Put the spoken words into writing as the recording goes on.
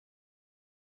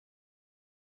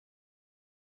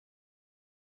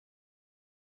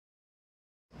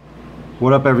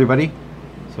What up, everybody?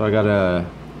 So I got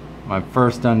my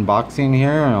first unboxing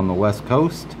here on the West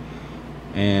Coast,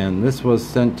 and this was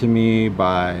sent to me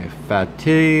by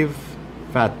Fativ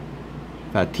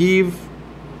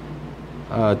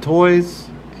Toys,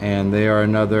 and they are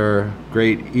another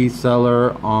great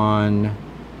e-seller on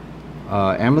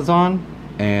Amazon.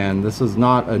 And this is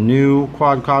not a new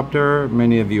quadcopter.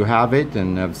 Many of you have it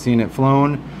and have seen it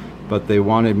flown, but they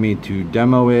wanted me to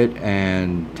demo it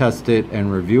and test it and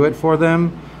review it for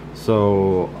them.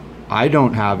 So I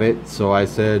don't have it, so I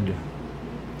said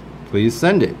please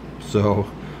send it. So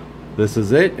this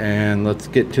is it, and let's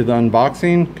get to the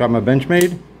unboxing. Got my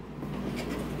Benchmade.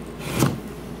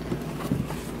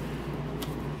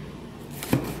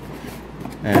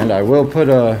 And I will put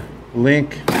a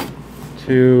link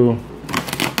to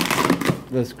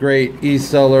this great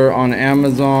e-seller on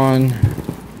Amazon.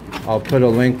 I'll put a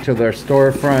link to their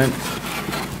storefront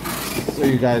so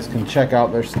you guys can check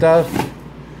out their stuff.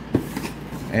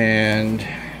 And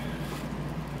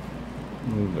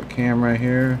move the camera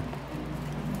here.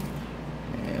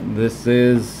 And this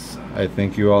is, I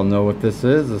think you all know what this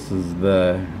is. This is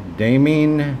the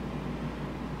Daming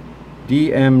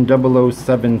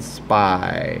DM007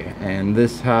 Spy, and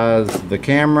this has the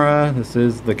camera. This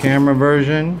is the camera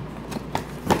version.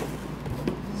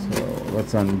 So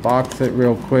let's unbox it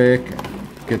real quick,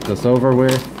 get this over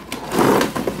with.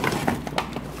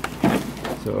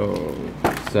 So,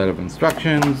 set of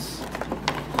instructions.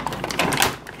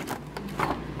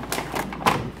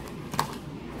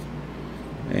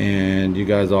 And you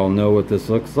guys all know what this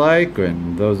looks like,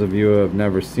 and those of you who have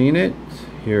never seen it,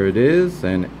 here it is.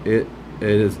 And it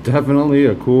is definitely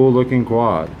a cool looking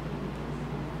quad,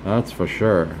 that's for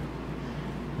sure.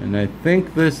 And I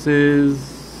think this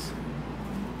is,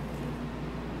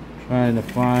 trying to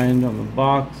find on the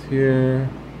box here,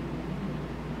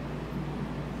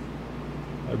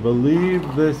 I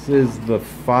believe this is the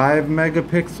 5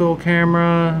 megapixel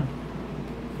camera.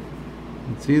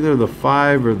 It's either the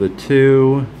 5 or the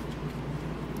 2.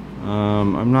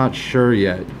 I'm not sure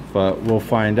yet, but we'll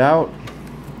find out.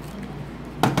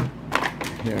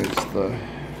 Here's the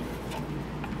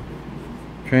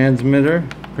transmitter.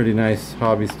 Pretty nice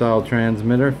hobby style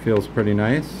transmitter. Feels pretty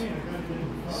nice.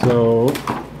 So,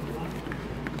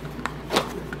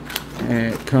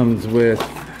 and it comes with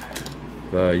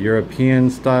the European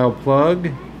style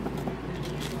plug,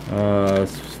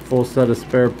 full set of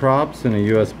spare props, and a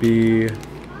USB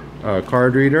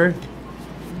card reader.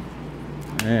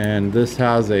 And this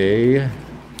has a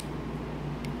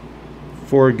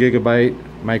 4 gigabyte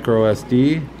micro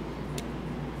SD,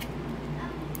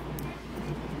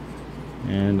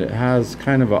 and it has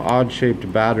kind of an odd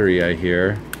shaped battery, I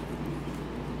hear.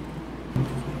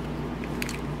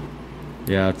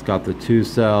 Yeah, it's got the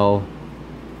 2-cell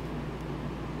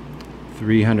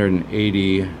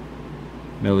 380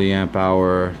 milliamp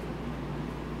hour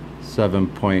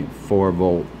 7.4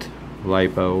 volt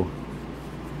LiPo.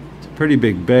 It's a pretty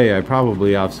big bay. I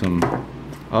probably have some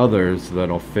others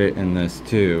that'll fit in this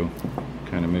too.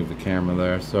 Kind of move the camera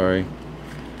there, sorry.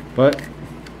 But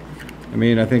I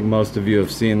mean, I think most of you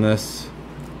have seen this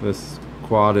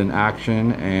quad in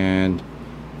action, and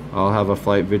I'll have a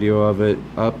flight video of it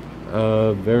up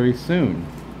very soon,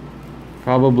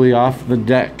 probably off the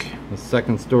deck, the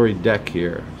second story deck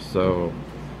here. So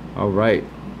alright,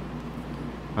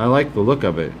 I like the look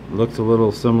of it. It looks a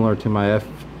little similar to my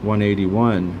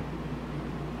F-181.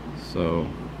 So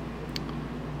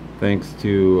thanks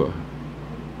to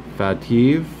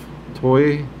Fativ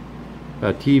Toys,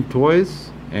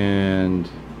 and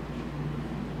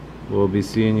we'll be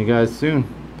seeing you guys soon.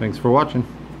 Thanks for watching.